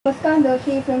Muskan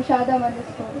Doshi from Shada Mandal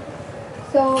School.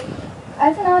 So,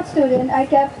 as an art student, I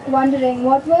kept wondering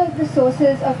what were the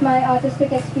sources of my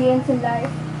artistic experience in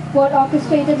life, what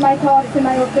orchestrated my thoughts and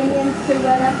my opinions to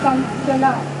where I've come to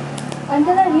now.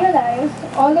 Until I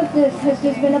realized all of this has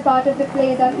just been a part of the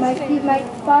play that my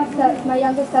past self, my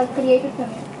younger self created for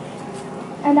me.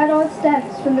 And that all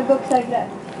stems from the books I've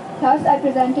read. Thus, I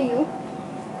present to you,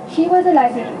 she was a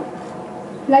library,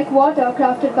 like water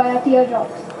crafted by our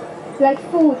teardrops, like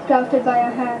food crafted by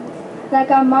our hands,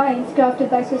 like our minds crafted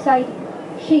by society.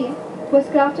 She was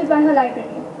crafted by her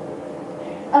library.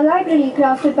 A library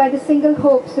crafted by the single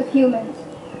hopes of humans,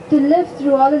 to live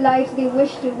through all the lives they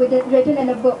wish to with it written in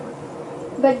a book.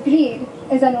 But greed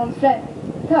is an old friend.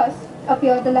 Thus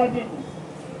appeared the library.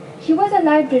 She was a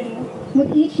library,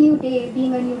 with each new day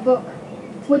being a new book,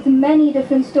 with many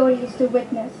different stories to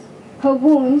witness, her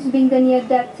wounds being the near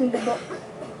deaths in the books.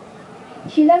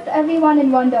 She left everyone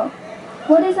in wonder.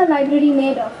 What is a library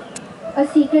made of? A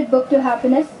secret book to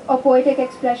happiness or poetic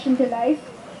expression to life?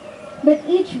 But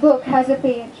each book has a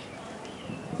page.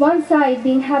 One side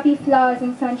being happy flowers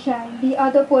and sunshine, the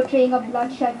other portraying a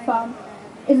bloodshed farm.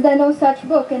 Is there no such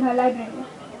book in her library?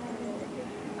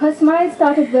 Her smile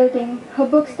started wilting, her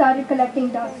book started collecting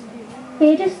dust,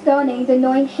 pages turning the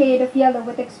knowing shade of yellow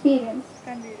with experience.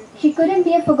 She couldn't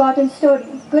be a forgotten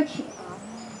story, could she?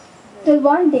 Till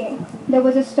one day there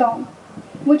was a storm,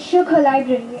 which shook her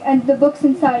library and the books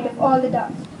inside of all the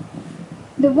dust.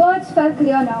 The words felt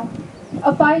clear now,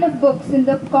 a pile of books in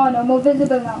the corner more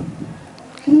visible now.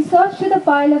 We searched through the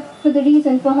pile for the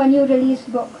reason for her new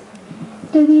released book,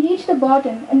 till we reached the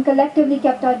bottom and collectively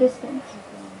kept our distance.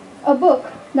 A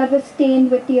book that was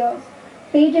stained with tears,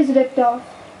 pages ripped off.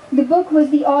 The book was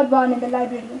the odd one in the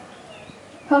library.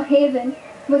 Her haven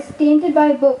was tainted by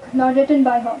a book not written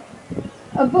by her,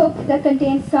 a book that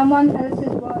contained someone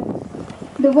else's words.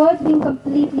 The words being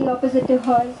completely opposite to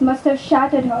hers must have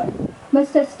shattered her,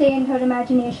 must have stained her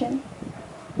imagination.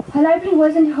 Her library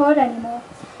wasn't her anymore.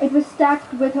 It was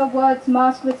stacked with her words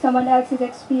masked with someone else's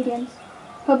experience.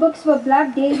 Her books were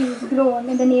black daisies grown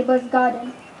in the neighbor's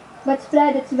garden, but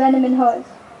spread its venom in hers.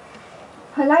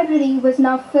 Her library was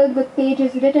now filled with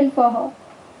pages written for her,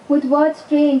 with words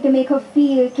trained to make her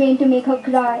feel, trained to make her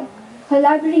cry. Her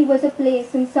library was a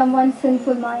place in someone's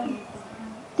sinful mind.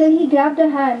 Till he grabbed her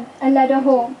hand and led her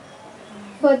home.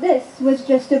 For this was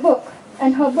just a book,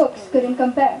 and her books couldn't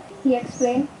compare, he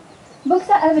explained. Books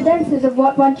are evidences of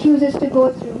what one chooses to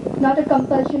go through, not a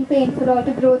compulsion pain for all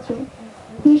to grow through.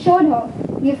 He showed her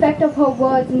the effect of her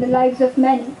words in the lives of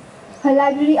many. Her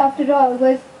library, after all,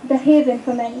 was the haven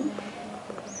for many.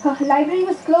 Her library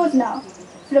was closed now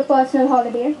for a personal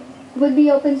holiday, would be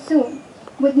open soon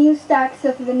with new stacks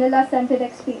of vanilla-scented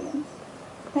experience.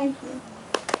 Thank you.